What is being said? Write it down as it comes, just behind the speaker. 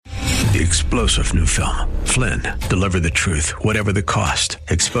the explosive new film, Flynn, Deliver the Truth, Whatever the Cost,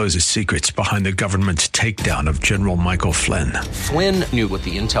 exposes secrets behind the government's takedown of General Michael Flynn. Flynn knew what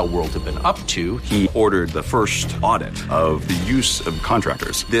the intel world had been up to. He ordered the first audit of the use of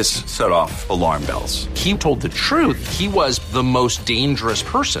contractors. This set off alarm bells. He told the truth. He was the most dangerous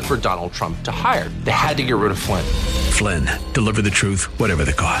person for Donald Trump to hire. They had to get rid of Flynn. Flynn, Deliver the Truth, Whatever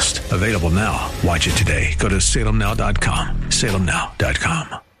the Cost. Available now. Watch it today. Go to salemnow.com.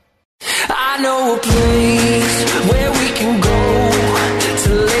 salemnow.com. I know a place where we can go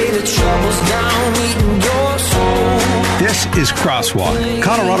to lay the troubles down, meeting your soul. This is Crosswalk,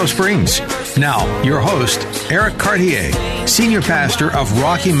 Colorado Springs. Now, your host, Eric Cartier, Senior Pastor of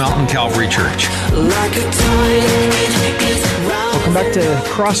Rocky Mountain Calvary Church. Like a Welcome back to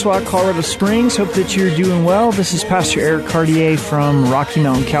Crosswalk, Colorado Springs. Hope that you're doing well. This is Pastor Eric Cartier from Rocky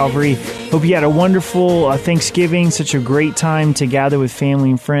Mountain Calvary. Hope you had a wonderful Thanksgiving, such a great time to gather with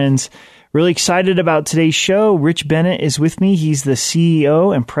family and friends. Really excited about today's show. Rich Bennett is with me. He's the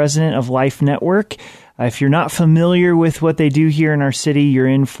CEO and president of Life Network. If you're not familiar with what they do here in our city, you're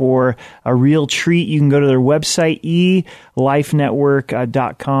in for a real treat. You can go to their website,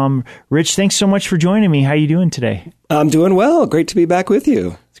 elifenetwork.com. Rich, thanks so much for joining me. How are you doing today? I'm doing well. Great to be back with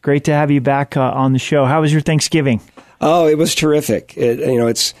you. It's great to have you back on the show. How was your Thanksgiving? Oh, it was terrific.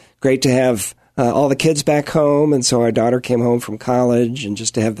 It's great to have all the kids back home. And so our daughter came home from college, and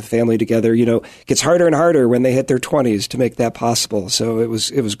just to have the family together, it gets harder and harder when they hit their 20s to make that possible. So it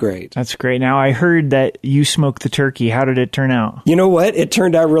was great. That's great. Now, I heard that you smoked the turkey. How did it turn out? You know what? It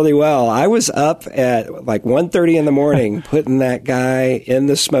turned out really well. I was up at like 1:30 in the morning putting that guy in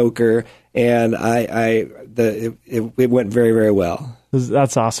the smoker, and it went very, very well.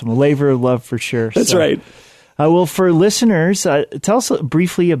 That's awesome. A labor of love for sure. That's right. Well, for listeners, tell us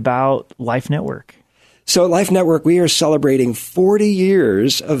briefly about Life Network. So at Life Network, we are celebrating 40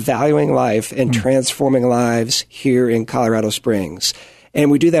 years of valuing life and transforming lives here in Colorado Springs.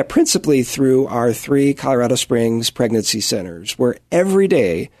 And we do that principally through our 3 Colorado Springs pregnancy centers, where every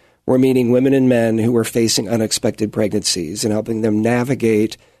day we're meeting women and men who are facing unexpected pregnancies and helping them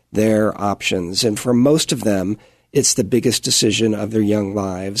navigate their options. And for most of them, it's the biggest decision of their young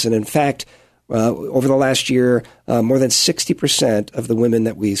lives. And in fact, over the last year, more than 60% of the women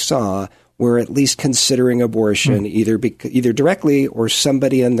that we saw were at least considering abortion, either directly or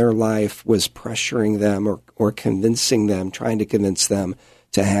somebody in their life was pressuring them or convincing them, trying to convince them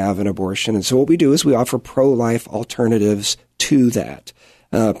to have an abortion. And so what we do is we offer pro-life alternatives to that,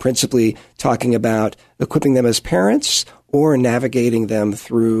 principally talking about equipping them as parents or navigating them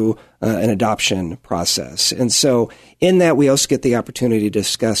through an adoption process. And so in that, we also get the opportunity to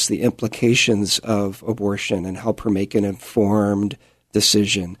discuss the implications of abortion and help her make an informed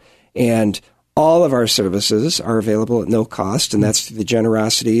decision. And all of our services are available at no cost, and that's through the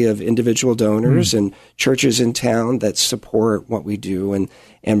generosity of individual donors and churches in town that support what we do.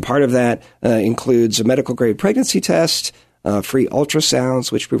 And part of that includes a medical-grade pregnancy test, free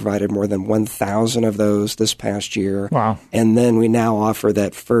ultrasounds, which provided more than 1,000 of those this past year. Wow. And then we now offer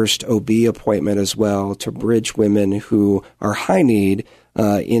that first OB appointment as well to bridge women who are high need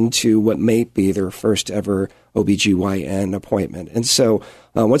into what may be their first ever OBGYN appointment. And so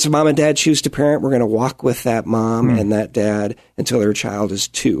once a mom and dad choose to parent, we're going to walk with that mom and that dad until their child is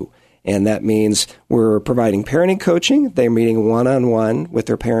 2. And that means we're providing parenting coaching. They're meeting one-on-one with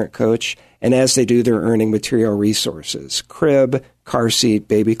their parent coach. And as they do, they're earning material resources, crib, car seat,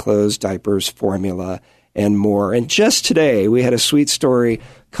 baby clothes, diapers, formula, and more. And just today, we had a sweet story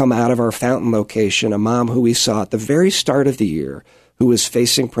come out of our Fountain location, a mom who we saw at the very start of the year who was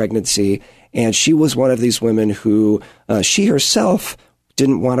facing pregnancy. And she was one of these women who she herself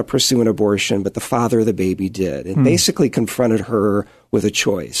didn't want to pursue an abortion, but the father of the baby did, and basically confronted her with a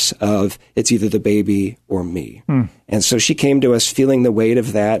choice of it's either the baby or me. And so she came to us feeling the weight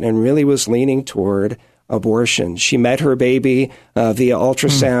of that and really was leaning toward abortion. She met her baby via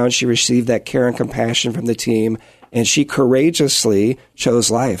ultrasound. She received that care and compassion from the team, and she courageously chose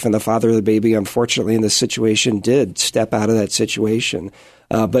life. And the father of the baby, unfortunately, in this situation, did step out of that situation.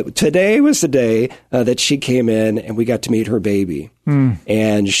 But today was the day that she came in and we got to meet her baby.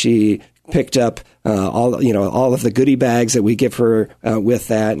 And she picked up all of the goodie bags that we give her with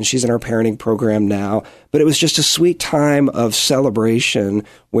that. And she's in our parenting program now. But it was just a sweet time of celebration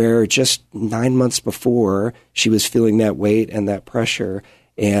where just 9 months before she was feeling that weight and that pressure.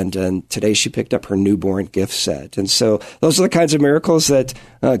 And today she picked up her newborn gift set. And so those are the kinds of miracles that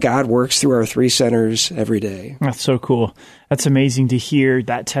God works through our 3 centers every day. That's so cool. That's amazing to hear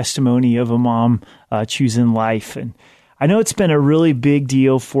that testimony of a mom choosing life. And I know it's been a really big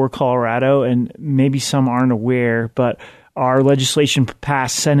deal for Colorado, and maybe some aren't aware, but our legislation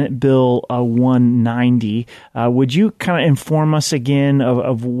passed Senate Bill 190. Would you kind of inform us again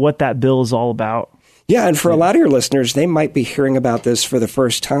of what that bill is all about? Yeah, and for a lot of your listeners, they might be hearing about this for the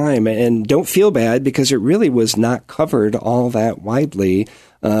first time, and don't feel bad because it really was not covered all that widely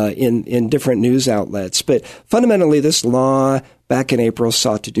in different news outlets. But fundamentally, this law back in April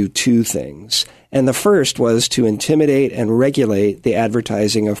sought to do two things. And the first was to intimidate and regulate the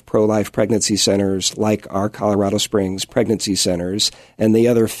advertising of pro-life pregnancy centers like our Colorado Springs pregnancy centers and the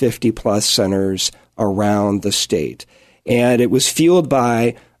other 50-plus centers around the state. And it was fueled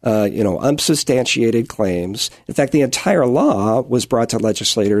by unsubstantiated claims. In fact, the entire law was brought to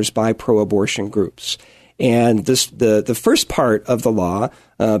legislators by pro-abortion groups. And the first part of the law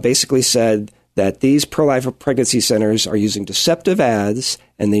basically said that these pro-life pregnancy centers are using deceptive ads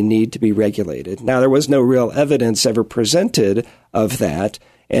and they need to be regulated. Now, there was no real evidence ever presented of that.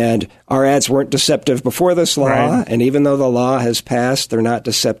 And our ads weren't deceptive before this law. Right. And even though the law has passed, they're not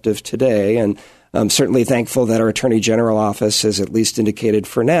deceptive today. And I'm certainly thankful that our Attorney General office has at least indicated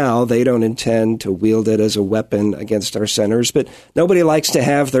for now they don't intend to wield it as a weapon against our centers. But nobody likes to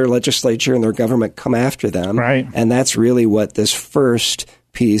have their legislature and their government come after them. Right. And that's really what this first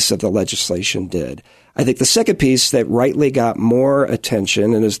piece of the legislation did. I think the second piece that rightly got more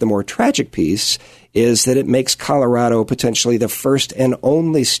attention and is the more tragic piece is that it makes Colorado potentially the first and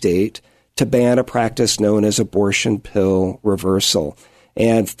only state to ban a practice known as abortion pill reversal.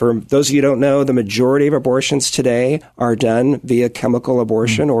 And for those of you who don't know, the majority of abortions today are done via chemical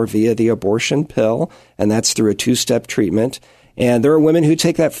abortion or via the abortion pill, and that's through a two-step treatment. And there are women who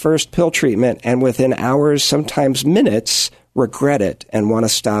take that first pill treatment and within hours, sometimes minutes, regret it and want to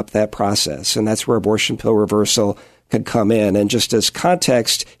stop that process. And that's where abortion pill reversal could come in. And just as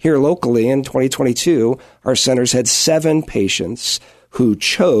context, here locally in 2022, our centers had 7 patients who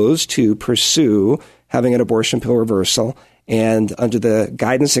chose to pursue having an abortion pill reversal. And under the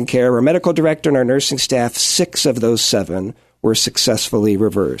guidance and care of our medical director and our nursing staff, 6 of those 7 were successfully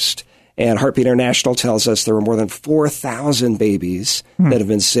reversed. And Heartbeat International tells us there were more than 4,000 babies that have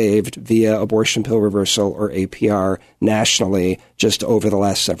been saved via abortion pill reversal or APR nationally just over the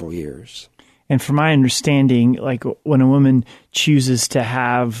last several years. And from my understanding, like when a woman chooses to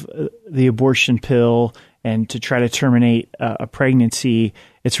have the abortion pill and to try to terminate a pregnancy,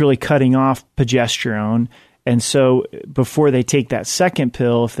 it's really cutting off progesterone. And so before they take that second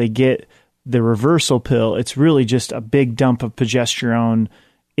pill, if they get the reversal pill, it's really just a big dump of progesterone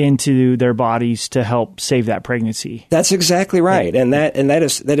into their bodies to help save that pregnancy. That's exactly right. And that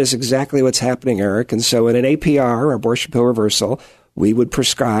is exactly what's happening, Eric. And so in an APR, or abortion pill reversal, we would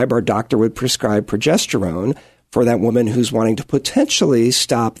prescribe, our doctor would prescribe progesterone for that woman who's wanting to potentially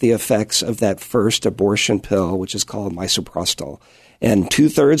stop the effects of that first abortion pill, which is called misoprostol. And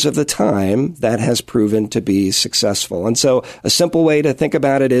 2/3 of the time, that has proven to be successful. And so a simple way to think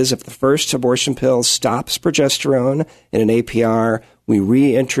about it is if the first abortion pill stops progesterone in an APR, we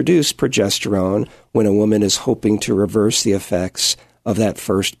reintroduce progesterone when a woman is hoping to reverse the effects of that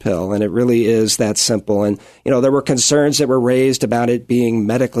first pill. And it really is that simple. And, there were concerns that were raised about it being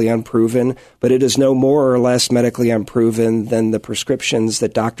medically unproven, but it is no more or less medically unproven than the prescriptions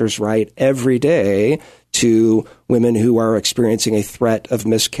that doctors write every day to women who are experiencing a threat of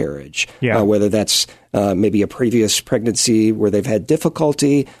miscarriage, whether that's maybe a previous pregnancy where they've had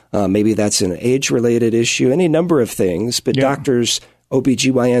difficulty, maybe that's an age-related issue, any number of things. But doctors,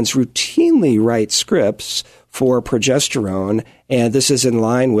 OBGYNs routinely write scripts for progesterone, and this is in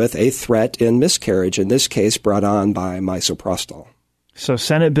line with a threat in miscarriage, in this case brought on by misoprostol. So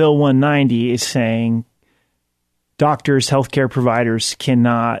Senate Bill 190 is saying doctors, healthcare providers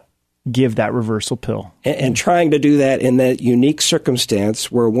cannot give that reversal pill. And trying to do that in that unique circumstance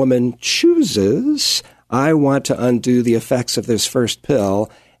where a woman chooses, I want to undo the effects of this first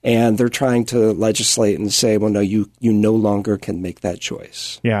pill, and they're trying to legislate and say, well, no, you no longer can make that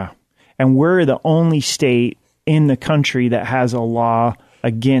choice. Yeah. And we're the only state in the country that has a law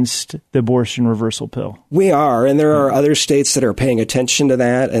against the abortion reversal pill. We are, and there are other states that are paying attention to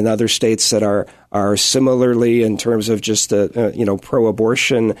that, and other states that are similarly in terms of just the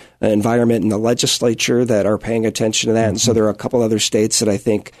pro-abortion environment in the legislature that are paying attention to that. And so there are a couple other states that I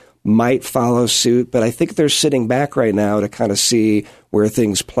think might follow suit, but I think they're sitting back right now to kind of see where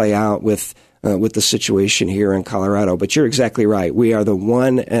things play out with the situation here in Colorado. But you're exactly right. We are the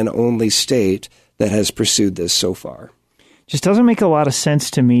one and only state that has pursued this so far. Just doesn't make a lot of sense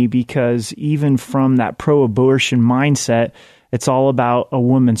to me because even from that pro-abortion mindset, it's all about a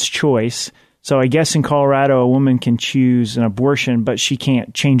woman's choice. So I guess in Colorado, a woman can choose an abortion, but she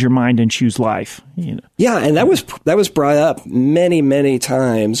can't change her mind and choose life. Yeah, and that was brought up many, many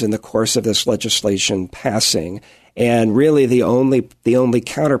times in the course of this legislation passing. And really the only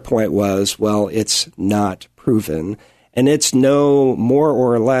counterpoint was, well, it's not proven. And it's no more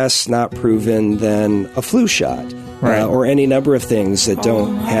or less not proven than a flu shot, right, or any number of things that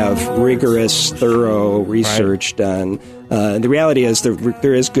don't have rigorous, thorough research done. And the reality is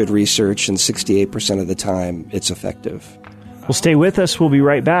there is good research, and 68% of the time it's effective. Well, stay with us. We'll be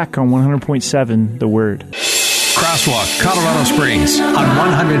right back on 100.7 The Word. Crosswalk, Colorado Springs on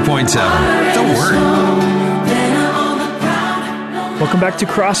 100.7 The Word. Welcome back to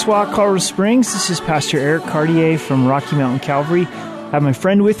Crosswalk, Colorado Springs. This is Pastor Eric Cartier from Rocky Mountain Calvary. I have my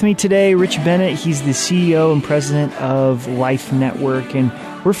friend with me today, Rich Bennett. He's the CEO and president of Life Network, and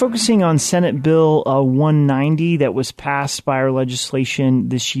we're focusing on Senate Bill 190 that was passed by our legislation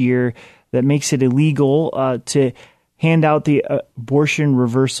this year that makes it illegal to hand out the abortion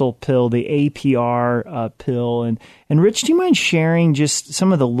reversal pill, the APR pill. And Rich, do you mind sharing just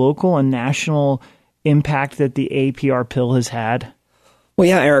some of the local and national impact that the APR pill has had? Well,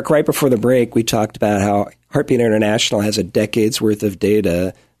 yeah, Eric, right before the break, we talked about how Heartbeat International has a decade's worth of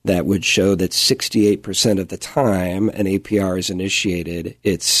data that would show that 68% of the time an APR is initiated,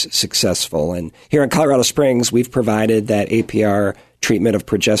 it's successful. And here in Colorado Springs, we've provided that APR treatment of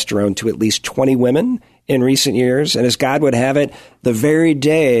progesterone to at least 20 women in recent years. And as God would have it, the very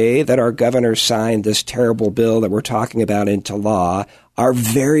day that our governor signed this terrible bill that we're talking about into law, our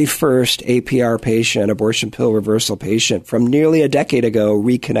very first APR patient, abortion pill reversal patient from nearly a decade ago,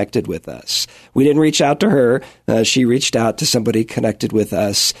 reconnected with us. We didn't reach out to her. She reached out to somebody connected with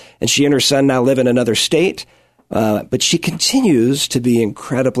us. And she and her son now live in another state. But she continues to be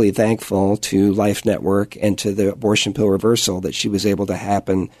incredibly thankful to Life Network and to the abortion pill reversal that she was able to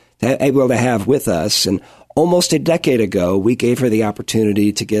have with us. And almost a decade ago, we gave her the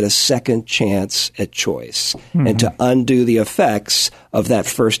opportunity to get a second chance at choice and to undo the effects of that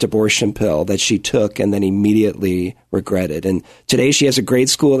first abortion pill that she took and then immediately regretted. And today she has a grade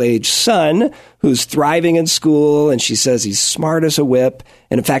school-age son who's thriving in school, and she says he's smart as a whip.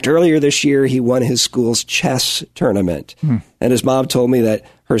 And in fact, earlier this year, he won his school's chess tournament. And his mom told me that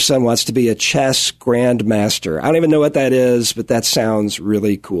her son wants to be a chess grandmaster. I don't even know what that is, but that sounds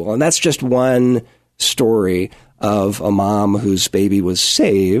really cool. And that's just one story of a mom whose baby was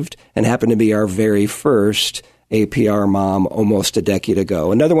saved and happened to be our very first APR mom almost a decade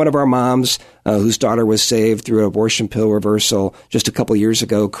ago. Another one of our moms whose daughter was saved through an abortion pill reversal just a couple years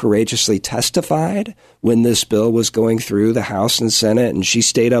ago courageously testified when this bill was going through the House and Senate, and she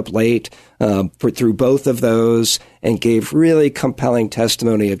stayed up late through both of those and gave really compelling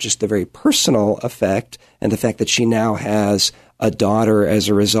testimony of just the very personal effect and the fact that she now has a daughter as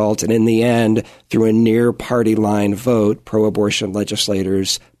a result. And in the end, through a near party line vote, pro-abortion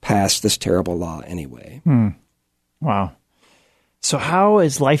legislators passed this terrible law anyway. Wow. So how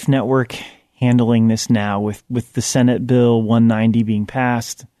is Life Network handling this now with the Senate Bill 190 being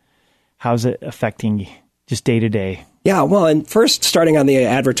passed? How's it affecting just day to day? Yeah, well, and first starting on the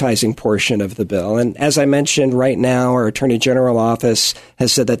advertising portion of the bill. And as I mentioned, right now, our Attorney General office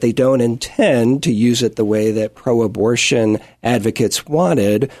has said that they don't intend to use it the way that pro-abortion advocates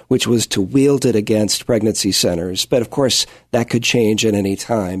wanted, which was to wield it against pregnancy centers. But of course, that could change at any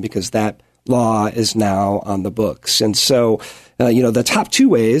time because that law is now on the books. And so, the top two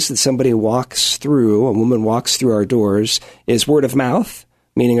ways that a woman walks through our doors is word of mouth,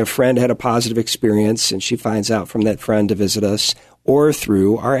 meaning a friend had a positive experience and she finds out from that friend to visit us, or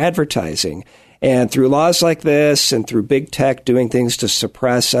through our advertising. And through laws like this and through big tech doing things to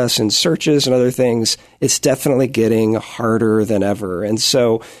suppress us in searches and other things, it's definitely getting harder than ever. And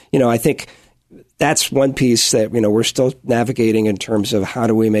so, I think that's one piece that, we're still navigating in terms of how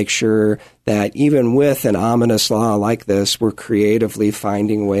do we make sure that even with an ominous law like this, we're creatively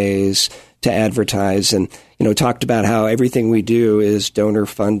finding ways to advertise and, talked about how everything we do is donor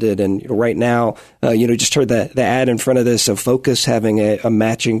funded. And right now, just heard the ad in front of this of Focus having a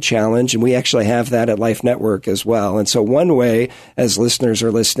matching challenge. And we actually have that at Life Network as well. And so one way, as listeners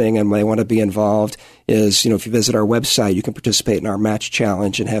are listening and may want to be involved, is, if you visit our website, you can participate in our match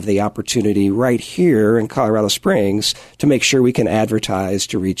challenge and have the opportunity right here in Colorado Springs to make sure we can advertise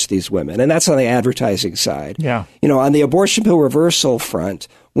to reach these women. And that's on the advertising side. Yeah. On the abortion pill reversal front,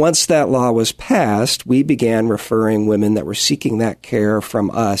 once that law was passed, we began referring women that were seeking that care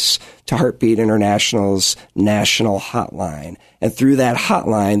from us to Heartbeat International's national hotline. And through that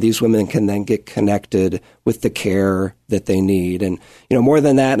hotline, these women can then get connected with the care that they need. And, more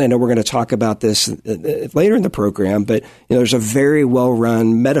than that, and I know we're going to talk about this later in the program, but, there's a very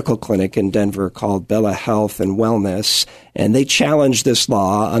well-run medical clinic in Denver called Bella Health and Wellness, and they challenged this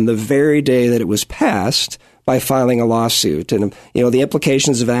law on the very day that it was passed by filing a lawsuit. And, the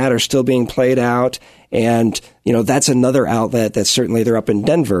implications of that are still being played out. And, that's another outlet that certainly they're up in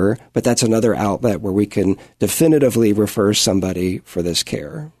Denver, but that's another outlet where we can definitively refer somebody for this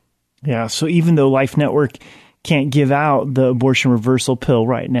care. Yeah. So even though Life Network can't give out the abortion reversal pill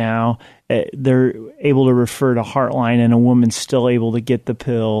right now, they're able to refer to Heartline, and a woman's still able to get the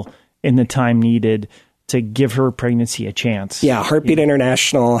pill in the time needed to give her pregnancy a chance. Yeah, Heartbeat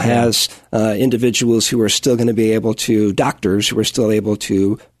International has individuals who are still going to be able to, doctors who are still able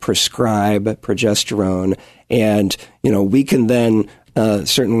to prescribe progesterone. And, we can then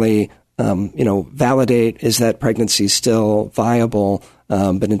certainly, validate, is that pregnancy still viable?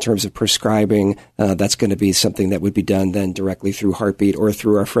 But in terms of prescribing, that's going to be something that would be done then directly through Heartbeat or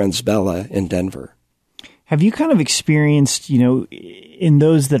through our friends Bella in Denver. Have you kind of experienced, in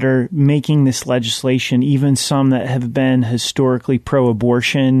those that are making this legislation, even some that have been historically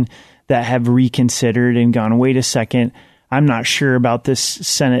pro-abortion, that have reconsidered and gone, wait a second, I'm not sure about this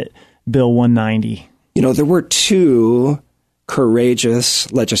Senate Bill 190? There were two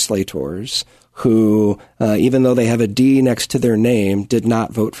courageous legislators who, even though they have a D next to their name, did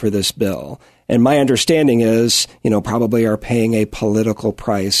not vote for this bill. And my understanding is, probably are paying a political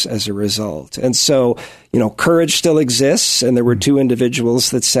price as a result. And so, courage still exists. And there were two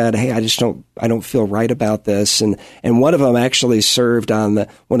individuals that said, hey, I don't feel right about this. And one of them actually served on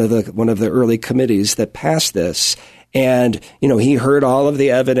one of the early committees that passed this. And, he heard all of the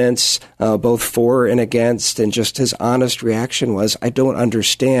evidence, both for and against, and just his honest reaction was, I don't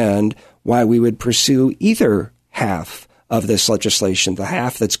understand why we would pursue either half of this legislation, the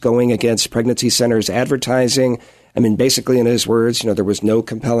half that's going against pregnancy centers advertising. I mean, basically in his words, there was no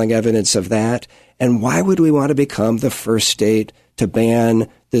compelling evidence of that. And why would we want to become the first state to ban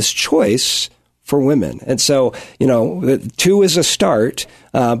this choice for women? And so, two is a start,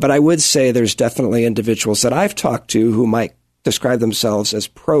 but I would say there's definitely individuals that I've talked to who might describe themselves as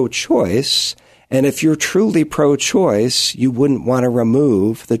pro-choice. And if you're truly pro-choice, you wouldn't want to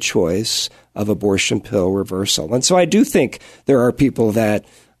remove the choice of abortion pill reversal. And so I do think there are people that,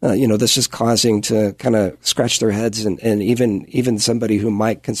 this is causing to kind of scratch their heads, and even somebody who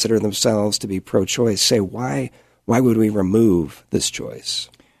might consider themselves to be pro-choice say, why would we remove this choice?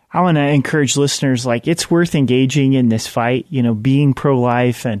 I want to encourage listeners, it's worth engaging in this fight, being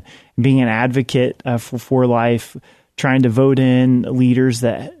pro-life and being an advocate for life, trying to vote in leaders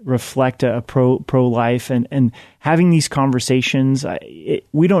that reflect a pro-life and having these conversations.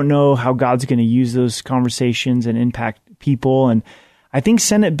 We don't know how God's going to use those conversations and impact people. And I think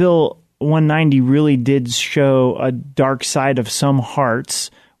Senate Bill 190 really did show a dark side of some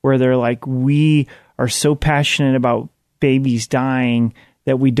hearts where they're like, we are so passionate about babies dying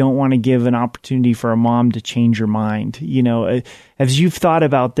that we don't want to give an opportunity for a mom to change her mind. As you've thought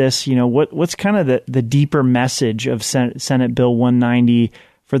about this, what's kind of the deeper message of Senate Bill 190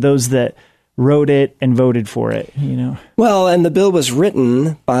 for those that wrote it and voted for it? Well, and the bill was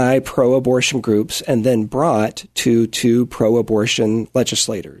written by pro-abortion groups and then brought to two pro-abortion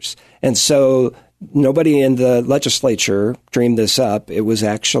legislators. And so nobody in the legislature dreamed this up. It was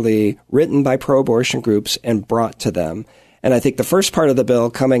actually written by pro-abortion groups and brought to them. And I think the first part of the bill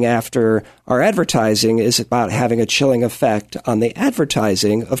coming after our advertising is about having a chilling effect on the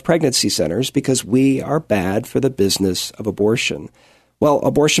advertising of pregnancy centers because we are bad for the business of abortion. Well,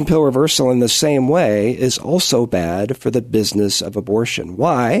 abortion pill reversal in the same way is also bad for the business of abortion.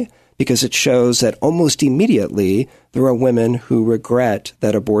 Why? Because it shows that almost immediately there are women who regret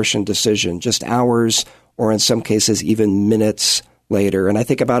that abortion decision just hours or in some cases even minutes later. And I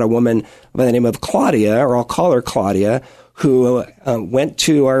think about a woman by the name of Claudia, or I'll call her Claudia, who went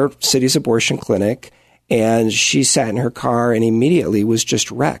to our city's abortion clinic, and she sat in her car and immediately was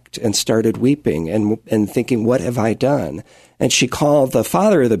just wrecked and started weeping and thinking, what have I done? And she called the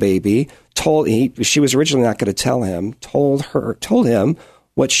father of the baby, she was originally not going to tell him, told him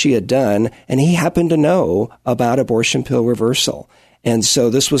what she had done, and he happened to know about abortion pill reversal. And so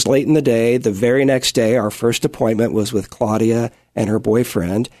this was late in the day. The very next day, our first appointment was with Claudia and her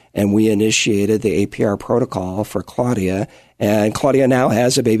boyfriend, and we initiated the APR protocol for Claudia, and Claudia now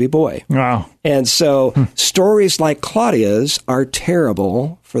has a baby boy. Wow. And so stories like Claudia's are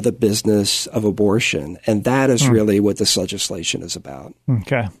terrible for the business of abortion, and that is really what this legislation is about.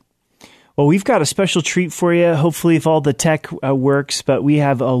 Okay. Well, we've got a special treat for you, hopefully if all the tech works, but we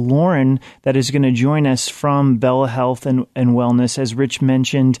have Lauren that is going to join us from Bella Health and Wellness. As Rich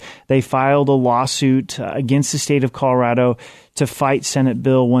mentioned, they filed a lawsuit against the state of Colorado to fight Senate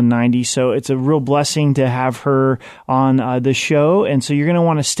Bill 190. So it's a real blessing to have her on the show. And so you're going to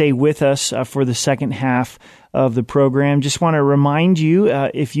want to stay with us for the second half of the program. Just want to remind you,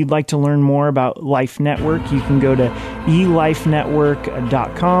 if you'd like to learn more about Life Network, you can go to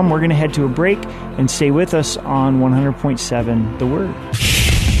elifenetwork.com. We're going to head to a break and stay with us on 100.7 The Word.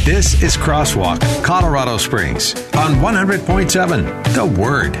 This is Crosswalk, Colorado Springs, on 100.7 The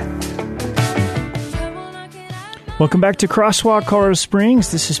Word. Welcome back to Crosswalk, Colorado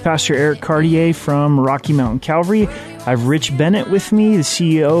Springs. This is Pastor Eric Cartier from Rocky Mountain Calvary. I have Rich Bennett with me, the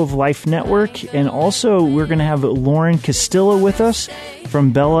CEO of Life Network, and also we're going to have Lauren Castillo with us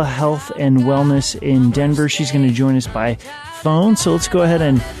from Bella Health and Wellness in Denver. She's going to join us by phone, so let's go ahead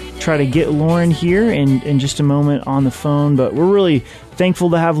and try to get Lauren here in just a moment on the phone. But we're really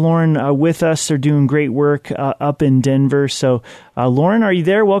thankful to have Lauren with us. They're doing great work up in Denver. So, Lauren, are you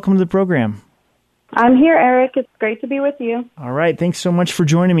there? Welcome to the program. I'm here, Eric. It's great to be with you. All right. Thanks so much for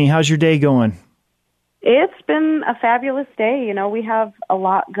joining me. How's your day going? It's been a fabulous day. You know, we have a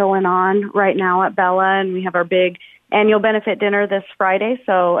lot going on right now at Bella, and we have our big annual benefit dinner this Friday.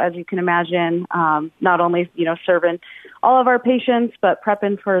 So as you can imagine, not only, serving all of our patients, but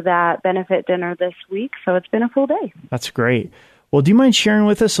prepping for that benefit dinner this week. So it's been a full day. That's great. Well, do you mind sharing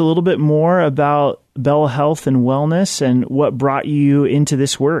with us a little bit more about Bella Health and Wellness and what brought you into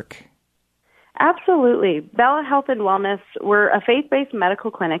this work? Absolutely. Bella Health and Wellness, we're a faith-based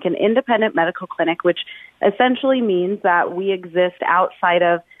medical clinic, an independent medical clinic, which essentially means that we exist outside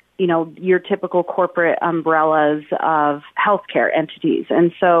of, your typical corporate umbrellas of healthcare entities.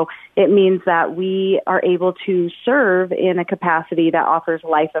 And so it means that we are able to serve in a capacity that offers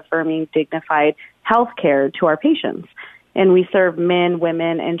life-affirming, dignified healthcare to our patients. And we serve men,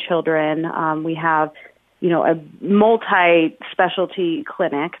 women, and children. We have a multi-specialty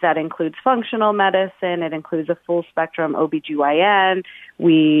clinic that includes functional medicine. It includes a full-spectrum OBGYN.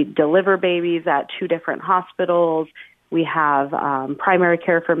 We deliver babies at 2 different hospitals. We have primary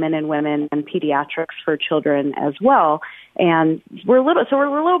care for men and women and pediatrics for children as well. And we're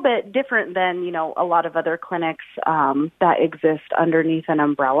a little bit different than, a lot of other clinics that exist underneath an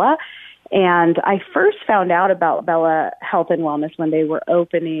umbrella. And I first found out about Bella Health and Wellness when they were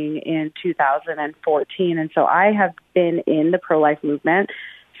opening in 2014. And so I have been in the pro-life movement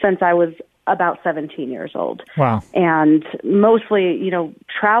since I was about 17 years old. Wow. And mostly,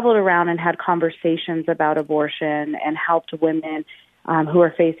 traveled around and had conversations about abortion and helped women who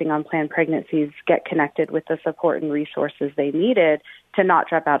are facing unplanned pregnancies get connected with the support and resources they needed to not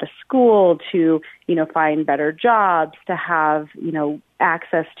drop out of school, to, find better jobs, to have,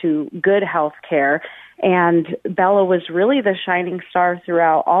 access to good health care. And Bella was really the shining star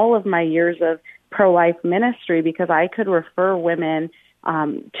throughout all of my years of pro-life ministry because I could refer women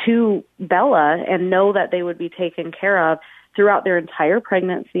to Bella and know that they would be taken care of throughout their entire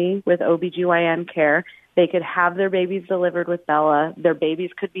pregnancy with OBGYN care. They could have their babies delivered with Bella. Their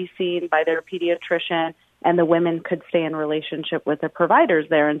babies could be seen by their pediatrician, and the women could stay in relationship with the providers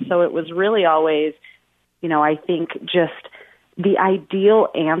there. And so it was really always, I think just the ideal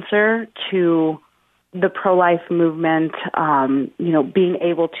answer to the pro-life movement, being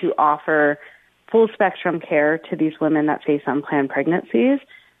able to offer full spectrum care to these women that face unplanned pregnancies.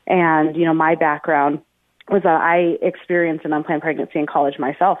 And, my background was that I experienced an unplanned pregnancy in college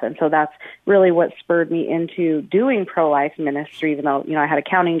myself. And so that's really what spurred me into doing pro-life ministry, even though, I had an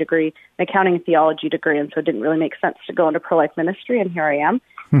accounting and theology degree. And so it didn't really make sense to go into pro-life ministry. And here I am,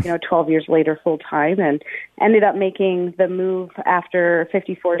 12 years later, full time, and ended up making the move after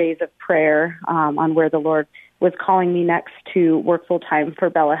 54 days of prayer on where the Lord was calling me next to work full time for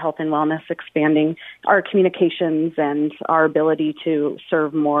Bella Health and Wellness, expanding our communications and our ability to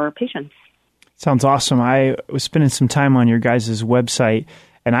serve more patients. Sounds awesome. I was spending some time on your guys' website,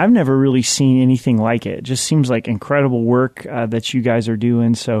 and I've never really seen anything like it. It just seems like incredible work that you guys are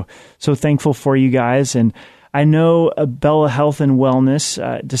doing. So thankful for you guys. And I know Bella Health and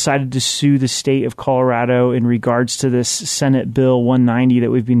Wellness decided to sue the state of Colorado in regards to this Senate Bill 190 that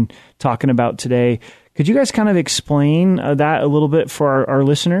we've been talking about today. Could you guys kind of explain that a little bit for our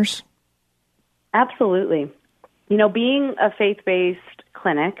listeners? Absolutely. Being a faith-based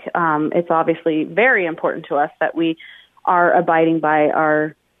clinic, it's obviously very important to us that we are abiding by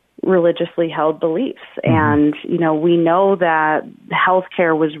our religiously held beliefs. And, we know that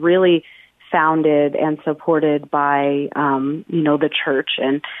healthcare was really founded and supported by, the church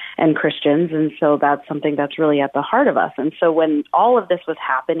and Christians. And so that's something that's really at the heart of us. And so when all of this was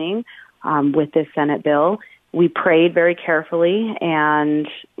happening with this Senate bill, we prayed very carefully and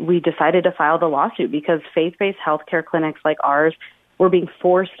we decided to file the lawsuit because faith-based healthcare clinics like ours were being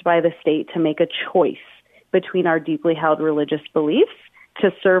forced by the state to make a choice between our deeply held religious beliefs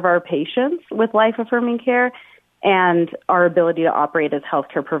to serve our patients with life-affirming care and our ability to operate as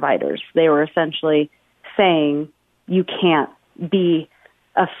healthcare providers. They were essentially saying you can't be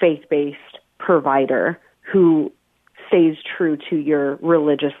a faith-based provider who stays true to your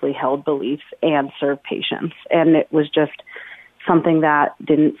religiously held beliefs and serve patients. And it was just something that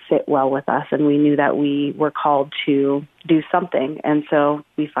didn't sit well with us, and we knew that we were called to do something. And so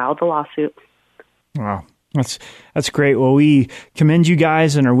we filed the lawsuit. Wow. That's great. Well, we commend you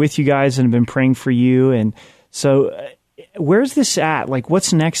guys and are with you guys and have been praying for you. And so where's this at? Like,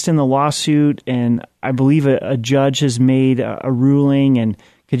 what's next in the lawsuit? And I believe a judge has made a ruling. And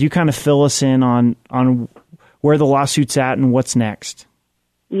could you kind of fill us in on where the lawsuit's at and what's next?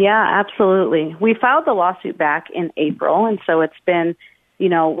 Yeah, absolutely. We filed the lawsuit back in April, and so it's been,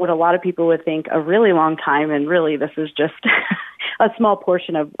 what a lot of people would think a really long time, and really this is just a small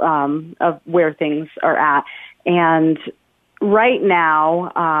portion of where things are at. And right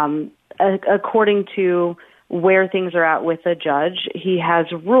now, according to where things are at with the judge, he has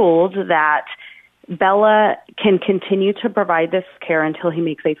ruled that Bella can continue to provide this care until he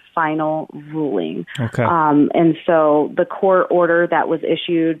makes a final ruling. Okay. And so the court order that was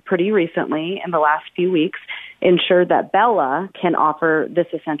issued pretty recently in the last few weeks ensured that Bella can offer this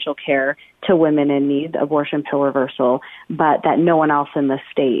essential care to women in need, abortion pill reversal, but that no one else in the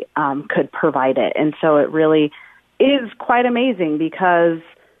state could provide it. And so it really is quite amazing because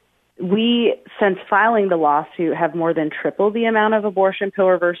we, since filing the lawsuit, have more than tripled the amount of abortion pill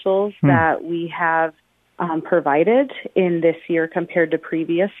reversals that we have provided in this year compared to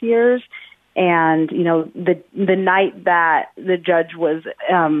previous years. And, the night that the judge was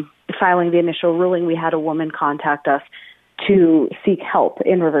filing the initial ruling, we had a woman contact us to seek help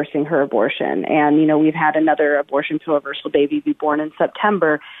in reversing her abortion. And, we've had another abortion pill reversal baby be born in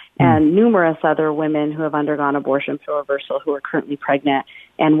September, and numerous other women who have undergone abortion pill reversal who are currently pregnant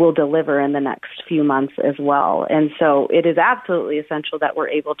and will deliver in the next few months as well. And so it is absolutely essential that we're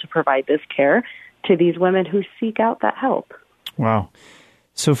able to provide this care to these women who seek out that help. Wow.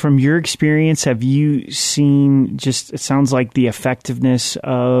 So from your experience, have you seen it sounds like the effectiveness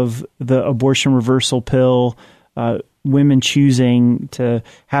of the abortion reversal pill, women choosing to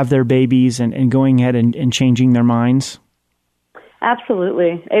have their babies and going ahead and changing their minds?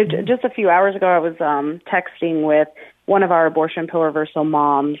 Absolutely. Just a few hours ago, I was texting with one of our abortion pill reversal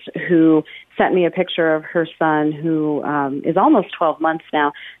moms who sent me a picture of her son who is almost 12 months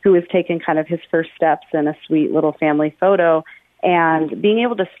now, who is taking kind of his first steps in a sweet little family photo, and being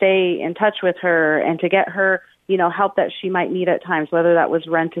able to stay in touch with her and to get her, help that she might need at times, whether that was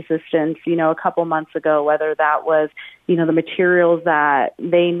rent assistance, a couple months ago, whether that was, the materials that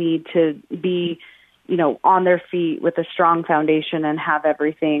they need to be, on their feet with a strong foundation and have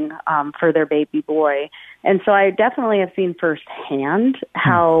everything for their baby boy. And so I definitely have seen firsthand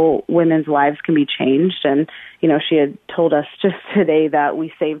how women's lives can be changed. And, she had told us just today that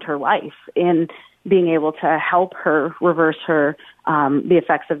we saved her life in being able to help her reverse the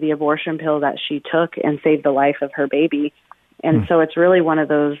effects of the abortion pill that she took and save the life of her baby. And so it's really one of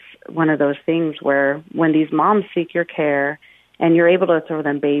those things where when these moms seek your care and you're able to throw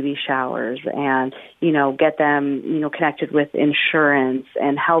them baby showers and, get them, connected with insurance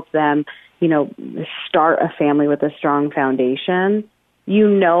and help them, start a family with a strong foundation,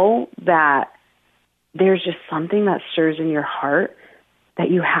 that there's just something that stirs in your heart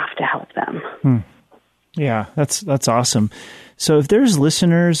that you have to help them. Yeah, that's awesome. So if there's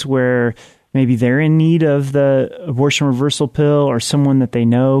listeners where maybe they're in need of the abortion reversal pill or someone that they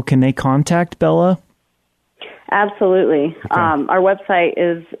know, can they contact Bella? Absolutely. Okay. Our website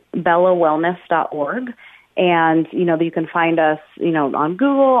is bellawellness.org, and, you can find us, on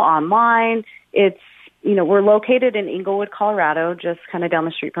Google, online. It's, we're located in Inglewood, Colorado, just kind of down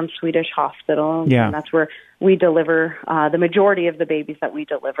the street from Swedish Hospital. Yeah. And that's where we deliver the majority of the babies that we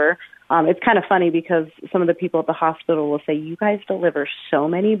deliver. It's kind of funny because some of the people at the hospital will say, you guys deliver so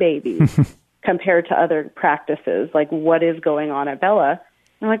many babies compared to other practices. Like, what is going on at Bella?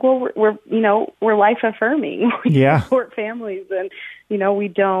 I'm like, well, we're life affirming. We support families, and we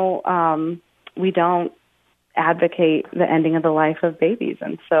don't advocate the ending of the life of babies,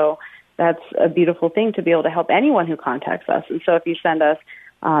 and so that's a beautiful thing to be able to help anyone who contacts us. And so if you send us,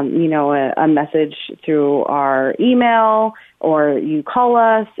 a message through our email or you call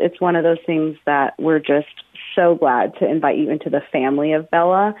us, it's one of those things that we're just so glad to invite you into the family of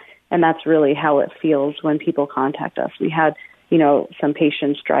Bella, and that's really how it feels when people contact us. We had some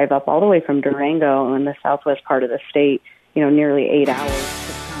patients drive up all the way from Durango in the southwest part of the state, nearly 8 hours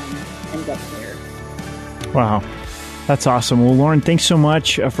to come and get here. Wow. That's awesome. Well, Lauren, thanks so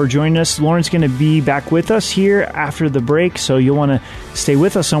much for joining us. Lauren's going to be back with us here after the break, so you'll want to stay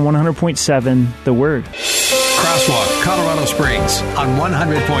with us on 100.7 The Word. Crosswalk, Colorado Springs on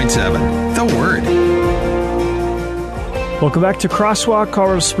 100.7 The Word. Welcome back to Crosswalk,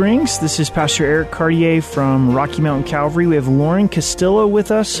 Colorado Springs. This is Pastor Eric Cartier from Rocky Mountain Calvary. We have Lauren Castillo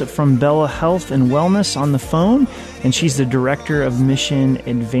with us from Bella Health and Wellness on the phone, and she's the Director of Mission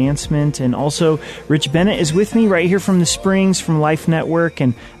Advancement. And also, Rich Bennett is with me right here from the Springs from Life Network.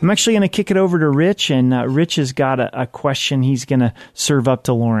 And I'm actually going to kick it over to Rich, and Rich has got a question he's going to serve up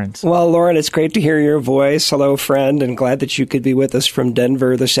to Lauren. Well, Lauren, it's great to hear your voice. Hello, friend, and glad that you could be with us from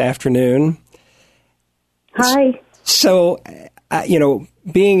Denver this afternoon. Hi. So,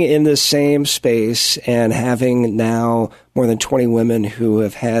 being in the same space and having now more than 20 women who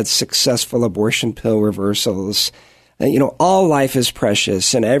have had successful abortion pill reversals, all life is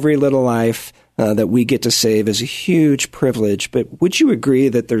precious, and every little life that we get to save is a huge privilege. But would you agree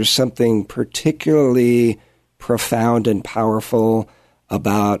that there's something particularly profound and powerful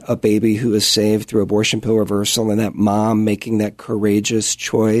about a baby who is saved through abortion pill reversal and that mom making that courageous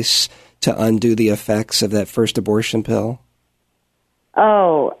choice to undo the effects of that first abortion pill?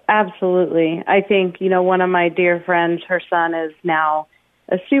 Oh, absolutely. I think, one of my dear friends, her son is now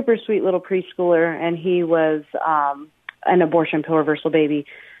a super sweet little preschooler, and he was an abortion pill reversal baby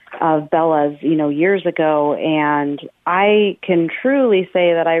of Bella's, years ago. And I can truly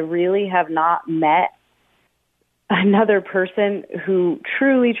say that I really have not met another person who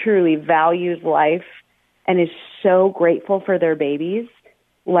truly, truly values life and is so grateful for their babies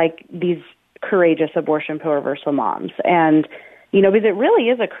like these courageous abortion pill reversal moms. And, because it really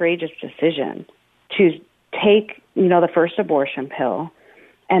is a courageous decision to take, the first abortion pill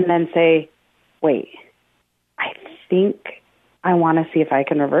and then say, wait, I think I want to see if I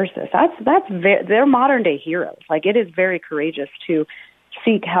can reverse this. They're modern day heroes. Like, it is very courageous to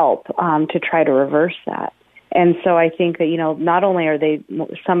seek help to try to reverse that. And so I think that, not only are they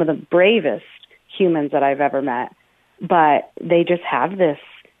some of the bravest humans that I've ever met, but they just have this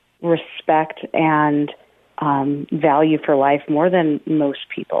respect and value for life more than most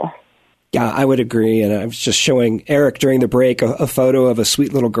people. Yeah, I would agree. And I was just showing Eric during the break a photo of a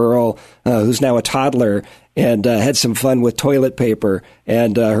sweet little girl who's now a toddler and had some fun with toilet paper.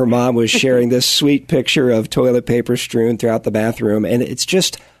 And her mom was sharing this sweet picture of toilet paper strewn throughout the bathroom. And it's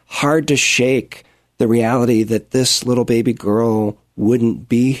just hard to shake the reality that this little baby girl wouldn't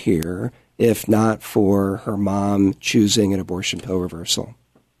be here if not for her mom choosing an abortion pill reversal.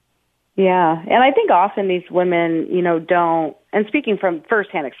 Yeah, and I think often these women, don't, and speaking from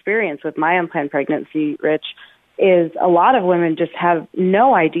firsthand experience with my unplanned pregnancy, Rich, is a lot of women just have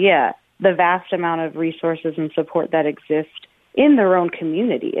no idea the vast amount of resources and support that exist in their own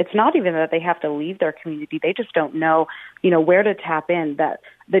community. It's not even that they have to leave their community. They just don't know, where to tap in. That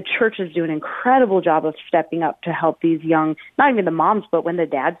the churches do an incredible job of stepping up to help these young, not even the moms, but when the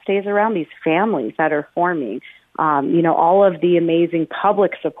dad stays around, these families that are forming. All of the amazing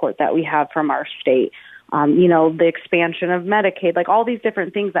public support that we have from our state, the expansion of Medicaid, like all these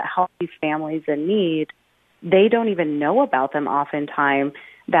different things that help these families in need, they don't even know about them oftentimes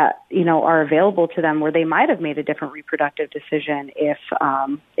that, are available to them where they might have made a different reproductive decision if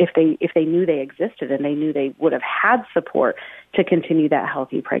they knew they existed and they knew they would have had support to continue that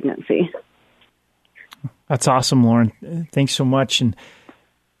healthy pregnancy. That's awesome, Lauren. Thanks so much. And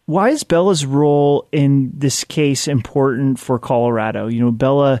why is Bella's role in this case important for Colorado?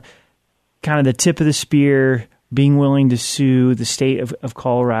 Bella, kind of the tip of the spear, being willing to sue the state of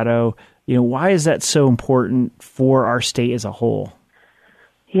Colorado. Why is that so important for our state as a whole?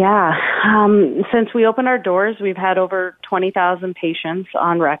 Yeah. Since we opened our doors, we've had over 20,000 patients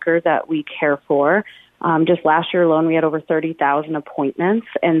on record that we care for. Just last year alone, we had over 30,000 appointments.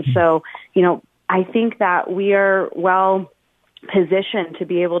 And so, I think that we are positioned to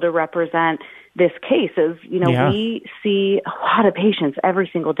be able to represent this case. As we see a lot of patients every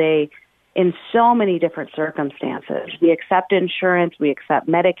single day in so many different circumstances. We accept insurance, we accept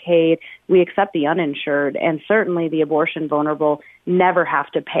Medicaid, we accept the uninsured, and certainly the abortion vulnerable never have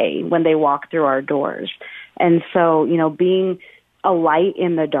to pay when they walk through our doors. And so, being a light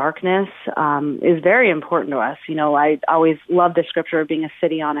in the darkness is very important to us. I always love the scripture of being a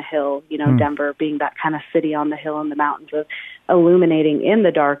city on a hill, Denver being that kind of city on the hill in the mountains of illuminating in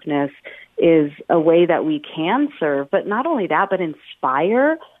the darkness is a way that we can serve. But not only that, but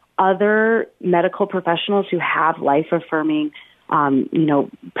inspire other medical professionals who have life-affirming,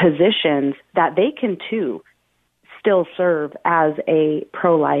 positions that they can, too, still serve as a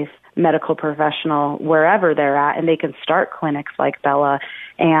pro-life medical professional wherever they're at, and they can start clinics like Bella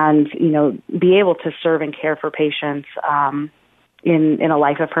and, be able to serve and care for patients in a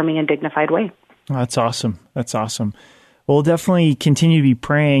life-affirming and dignified way. Oh, that's awesome. That's awesome. We'll definitely continue to be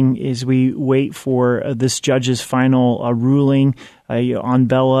praying as we wait for this judge's final ruling on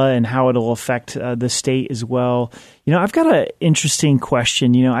Bella and how it'll affect the state as well. I've got an interesting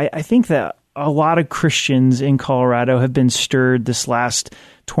question. I think that a lot of Christians in Colorado have been stirred this last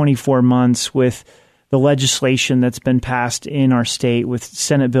 24 months with the legislation that's been passed in our state with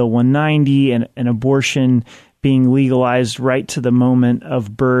Senate Bill 190 and abortion being legalized right to the moment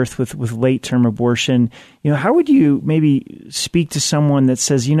of birth with late-term abortion. How would you maybe speak to someone that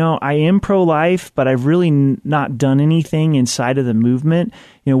says, I am pro-life, but I've really not done anything inside of the movement?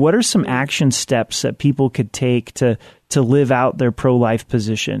 What are some action steps that people could take to live out their pro-life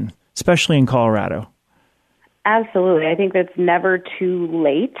position, especially in Colorado? Absolutely. I think it's never too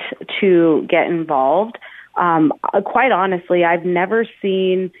late to get involved. Quite honestly, I've never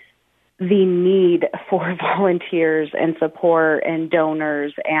seen the need for volunteers and support and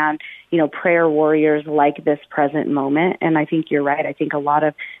donors and, prayer warriors like this present moment. And I think you're right. I think a lot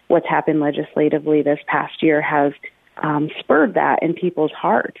of what's happened legislatively this past year has spurred that in people's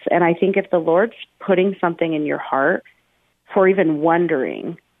hearts. And I think if the Lord's putting something in your heart for even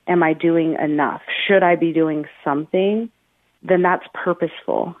wondering, am I doing enough? Should I be doing something? Then that's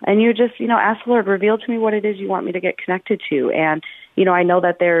purposeful. And you just, ask the Lord, reveal to me what it is you want me to get connected to. And, I know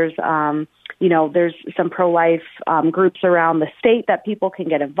that there's some pro-life groups around the state that people can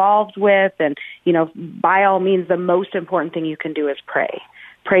get involved with. And, by all means, the most important thing you can do is pray.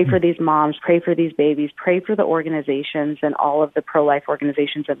 Pray for these moms, pray for these babies, pray for the organizations and all of the pro-life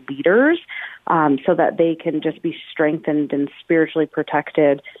organizations and leaders so that they can just be strengthened and spiritually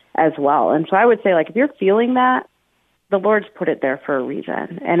protected as well. And so I would say, if you're feeling that, the Lord's put it there for a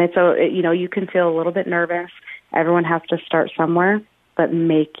reason. And you can feel a little bit nervous. Everyone has to start somewhere, but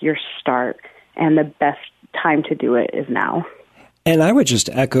make your start. And the best time to do it is now. And I would just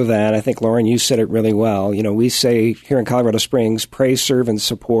echo that. I think, Lauren, you said it really well. We say here in Colorado Springs, pray, serve, and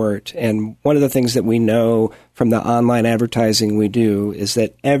support. And one of the things that we know from the online advertising we do is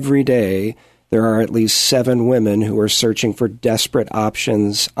that every day there are at least 7 women who are searching for desperate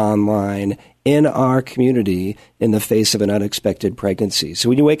options online in our community in the face of an unexpected pregnancy. So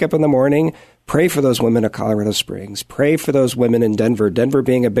when you wake up in the morning, pray for those women at Colorado Springs. Pray for those women in Denver. Denver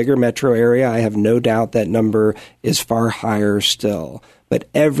being a bigger metro area, I have no doubt that number is far higher still. But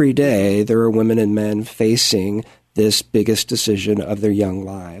every day there are women and men facing this biggest decision of their young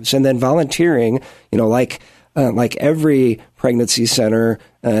lives. And then volunteering, like every pregnancy center,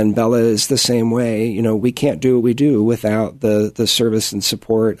 and Bella is the same way, we can't do what we do without the service and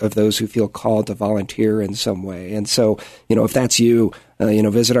support of those who feel called to volunteer in some way. And so, if that's you,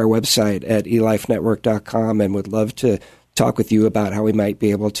 visit our website at elifenetwork.com and would love to talk with you about how we might be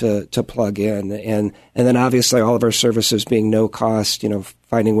able to plug in. And then obviously all of our services being no cost,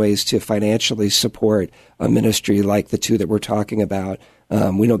 finding ways to financially support a ministry like the 2 that we're talking about.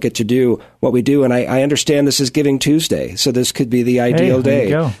 We don't get to do what we do, and I understand this is Giving Tuesday, so this could be the ideal day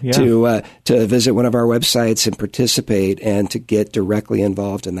to visit one of our websites and participate and to get directly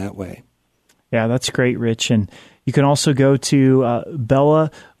involved in that way. Yeah, that's great, Rich. And you can also go to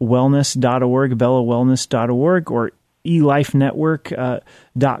bellawellness.org, or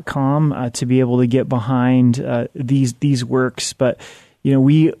elifenetwork.com to be able to get behind these works. But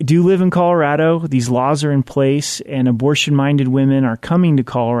we do live in Colorado. These laws are in place, and abortion-minded women are coming to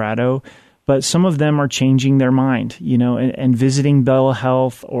Colorado, but some of them are changing their mind, and visiting Bella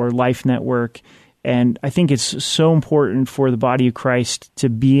Health or Life Network. And I think it's so important for the body of Christ to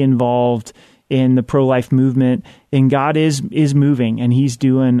be involved in the pro-life movement. And God is moving, and He's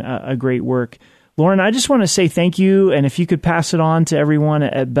doing a great work. Lauren, I just want to say thank you, and if you could pass it on to everyone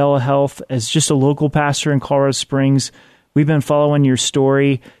at Bella Health, as just a local pastor in Colorado Springs, we've been following your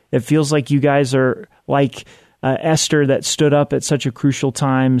story. It feels like you guys are like Esther that stood up at such a crucial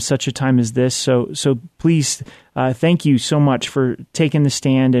time, such a time as this. So please, thank you so much for taking the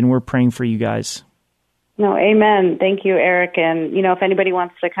stand, and we're praying for you guys. No, amen. Thank you, Eric. And, if anybody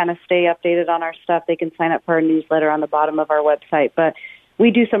wants to kind of stay updated on our stuff, they can sign up for our newsletter on the bottom of our website. But we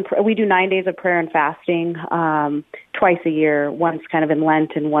do 9 days of prayer and fasting twice a year, once kind of in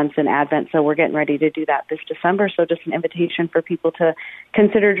Lent and once in Advent. So we're getting ready to do that this December. So just an invitation for people to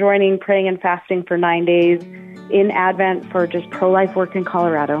consider joining, praying and fasting for 9 days in Advent for just pro-life work in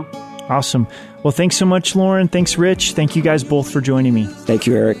Colorado. Awesome. Well, thanks so much, Lauren. Thanks, Rich. Thank you guys both for joining me. Thank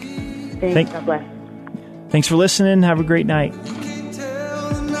you, Eric. Thanks. God bless. Thanks for listening. Have a great night.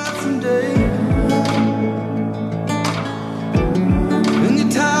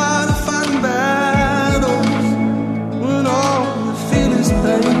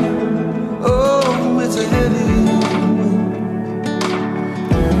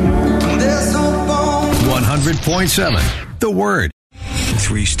 100.7 The Word.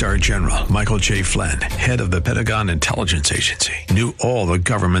 3-star General Michael J. Flynn, head of the Pentagon Intelligence Agency, knew all the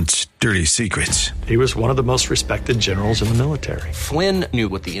government's dirty secrets. He was one of the most respected generals in the military. Flynn knew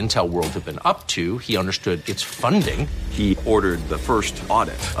what the intel world had been up to. He understood its funding. He ordered the first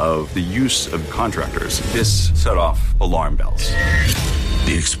audit of the use of contractors. This set off alarm bells.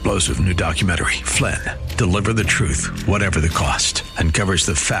 The explosive new documentary, Flynn, Deliver the Truth, Whatever the Cost, uncovers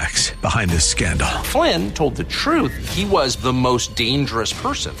the facts behind this scandal. Flynn told the truth. He was the most dangerous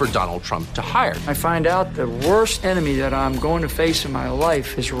person for Donald Trump to hire. I find out the worst enemy that I'm going to face in my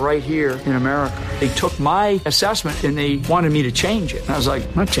life is right here in America. They took my assessment and they wanted me to change it. And I was like,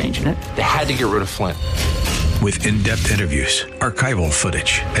 I'm not changing it. They had to get rid of Flynn. With in-depth interviews, archival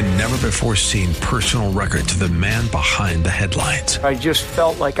footage, and never-before-seen personal records of the man behind the headlines. I just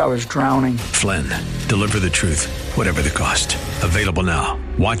felt like I was drowning. Flynn, Deliver the Truth, Whatever the Cost. Available now.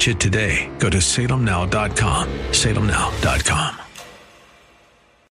 Watch it today. Go to salemnow.com. salemnow.com.